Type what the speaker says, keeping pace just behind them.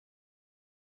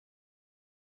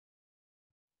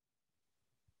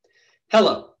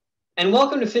Hello, and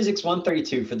welcome to Physics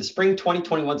 132 for the spring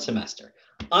 2021 semester.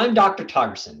 I'm Dr.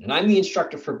 Toggerson, and I'm the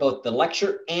instructor for both the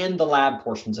lecture and the lab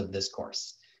portions of this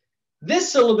course. This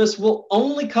syllabus will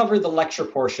only cover the lecture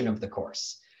portion of the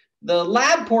course. The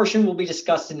lab portion will be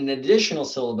discussed in an additional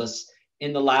syllabus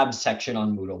in the lab section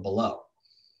on Moodle below.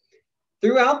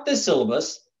 Throughout this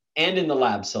syllabus and in the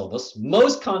lab syllabus,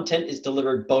 most content is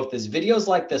delivered both as videos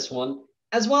like this one,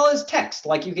 as well as text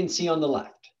like you can see on the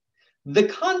left. The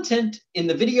content in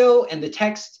the video and the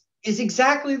text is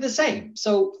exactly the same,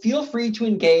 so feel free to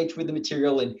engage with the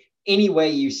material in any way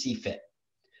you see fit.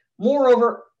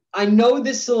 Moreover, I know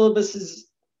this syllabus is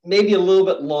maybe a little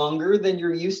bit longer than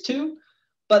you're used to,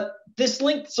 but this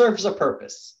length serves a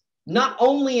purpose. Not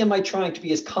only am I trying to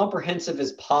be as comprehensive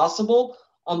as possible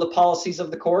on the policies of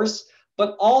the course,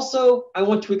 but also I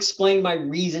want to explain my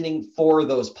reasoning for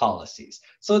those policies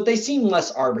so that they seem less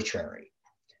arbitrary.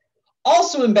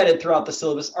 Also embedded throughout the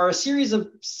syllabus are a series of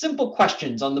simple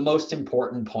questions on the most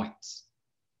important points.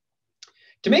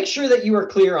 To make sure that you are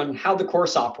clear on how the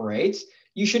course operates,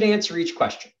 you should answer each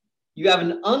question. You have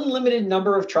an unlimited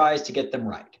number of tries to get them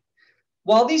right.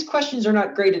 While these questions are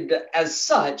not graded as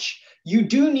such, you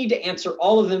do need to answer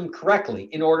all of them correctly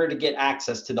in order to get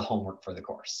access to the homework for the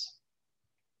course.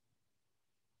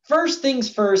 First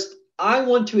things first, I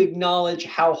want to acknowledge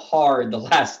how hard the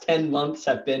last 10 months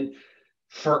have been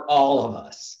for all of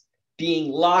us.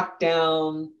 Being locked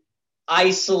down,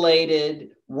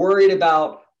 isolated, worried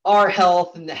about our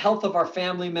health and the health of our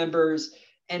family members,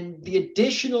 and the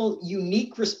additional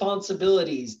unique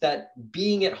responsibilities that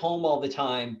being at home all the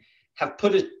time have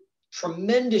put a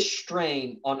tremendous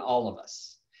strain on all of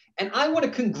us. And I want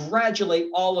to congratulate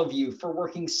all of you for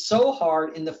working so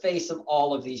hard in the face of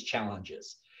all of these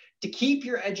challenges. To keep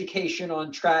your education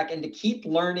on track and to keep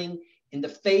learning in the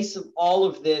face of all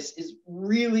of this is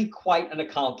really quite an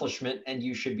accomplishment, and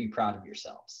you should be proud of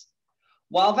yourselves.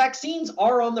 While vaccines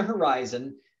are on the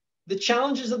horizon, the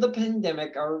challenges of the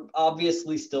pandemic are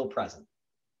obviously still present.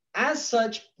 As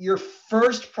such, your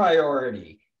first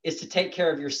priority is to take care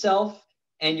of yourself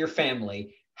and your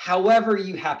family, however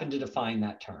you happen to define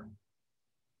that term.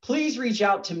 Please reach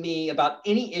out to me about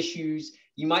any issues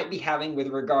you might be having with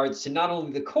regards to not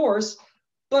only the course,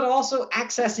 but also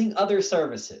accessing other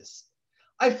services.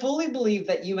 I fully believe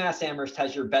that UMass Amherst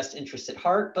has your best interests at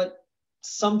heart, but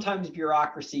sometimes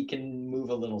bureaucracy can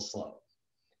move a little slow.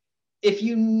 If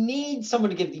you need someone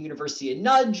to give the university a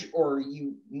nudge, or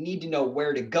you need to know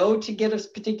where to go to get a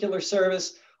particular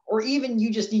service, or even you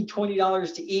just need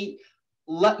 $20 to eat,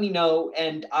 let me know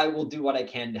and I will do what I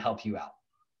can to help you out.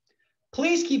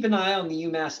 Please keep an eye on the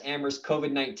UMass Amherst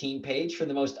COVID-19 page for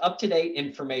the most up-to-date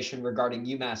information regarding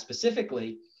UMass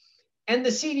specifically, and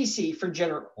the CDC for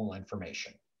general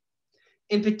information.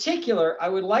 In particular, I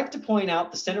would like to point out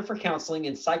the Center for Counseling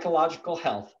and Psychological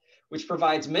Health, which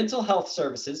provides mental health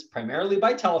services primarily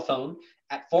by telephone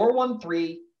at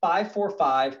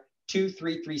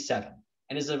 413-545-2337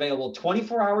 and is available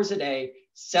 24 hours a day,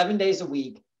 7 days a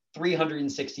week,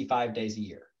 365 days a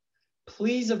year.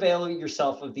 Please avail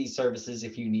yourself of these services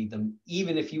if you need them,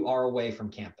 even if you are away from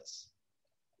campus.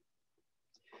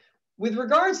 With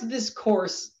regards to this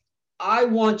course, I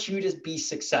want you to be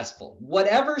successful.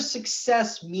 Whatever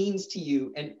success means to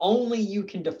you, and only you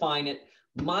can define it,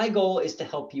 my goal is to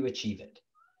help you achieve it.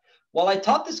 While I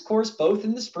taught this course both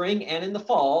in the spring and in the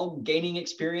fall, gaining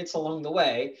experience along the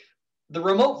way, the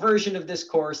remote version of this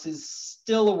course is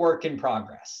still a work in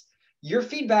progress. Your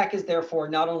feedback is therefore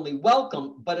not only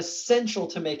welcome, but essential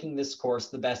to making this course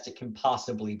the best it can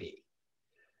possibly be.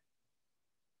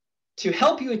 To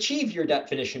help you achieve your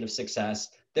definition of success,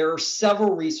 there are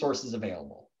several resources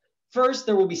available. First,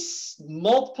 there will be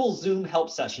multiple Zoom help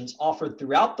sessions offered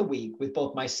throughout the week with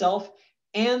both myself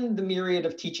and the myriad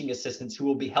of teaching assistants who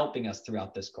will be helping us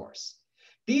throughout this course.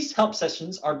 These help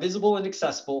sessions are visible and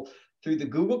accessible through the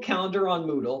Google Calendar on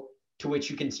Moodle, to which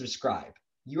you can subscribe.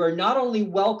 You are not only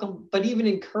welcome, but even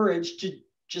encouraged to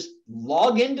just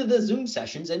log into the Zoom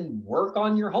sessions and work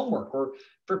on your homework or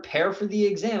prepare for the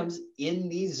exams in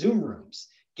these Zoom rooms,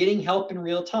 getting help in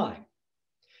real time.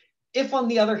 If, on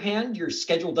the other hand, your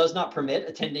schedule does not permit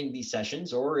attending these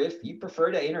sessions, or if you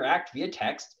prefer to interact via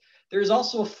text, there is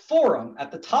also a forum at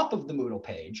the top of the Moodle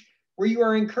page where you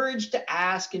are encouraged to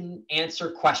ask and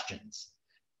answer questions.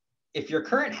 If your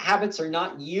current habits are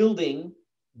not yielding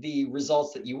the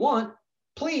results that you want,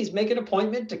 please make an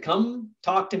appointment to come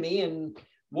talk to me and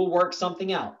we'll work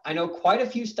something out. I know quite a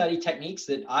few study techniques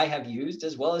that I have used,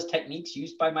 as well as techniques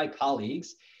used by my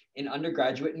colleagues in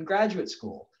undergraduate and graduate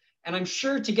school. And I'm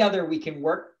sure together we can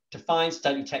work to find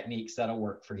study techniques that'll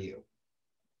work for you.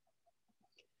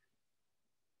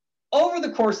 Over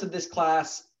the course of this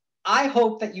class, I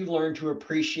hope that you learn to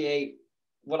appreciate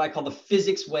what I call the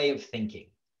physics way of thinking.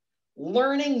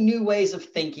 Learning new ways of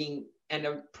thinking and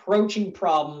approaching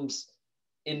problems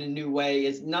in a new way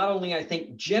is not only, I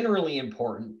think, generally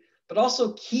important, but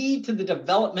also key to the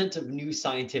development of new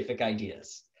scientific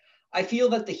ideas. I feel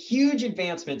that the huge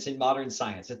advancements in modern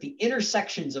science at the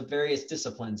intersections of various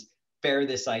disciplines bear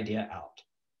this idea out.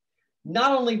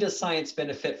 Not only does science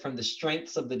benefit from the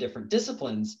strengths of the different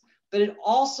disciplines, but it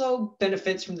also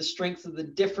benefits from the strengths of the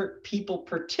different people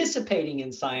participating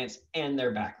in science and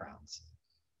their backgrounds.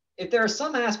 If there are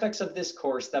some aspects of this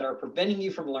course that are preventing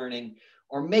you from learning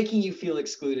or making you feel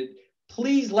excluded,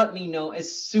 please let me know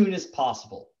as soon as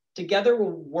possible. Together,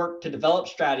 we'll work to develop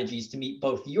strategies to meet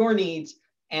both your needs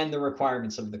and the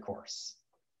requirements of the course.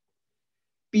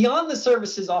 Beyond the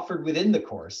services offered within the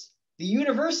course, the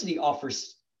university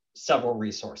offers several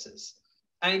resources.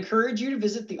 I encourage you to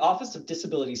visit the Office of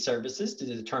Disability Services to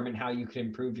determine how you can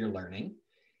improve your learning,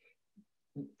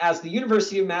 as the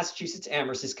University of Massachusetts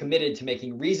Amherst is committed to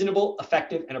making reasonable,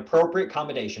 effective, and appropriate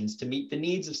accommodations to meet the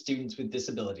needs of students with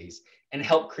disabilities and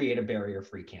help create a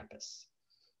barrier-free campus.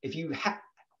 If you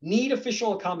need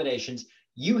official accommodations,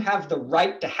 you have the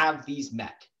right to have these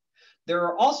met. There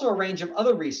are also a range of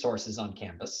other resources on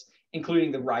campus,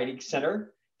 including the Writing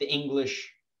Center, the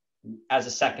English as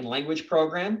a Second Language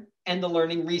program, and the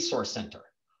Learning Resource Center.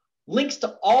 Links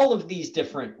to all of these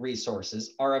different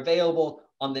resources are available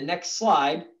on the next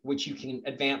slide, which you can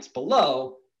advance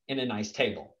below in a nice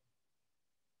table.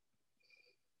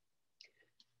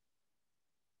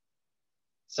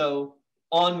 So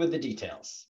on with the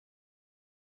details.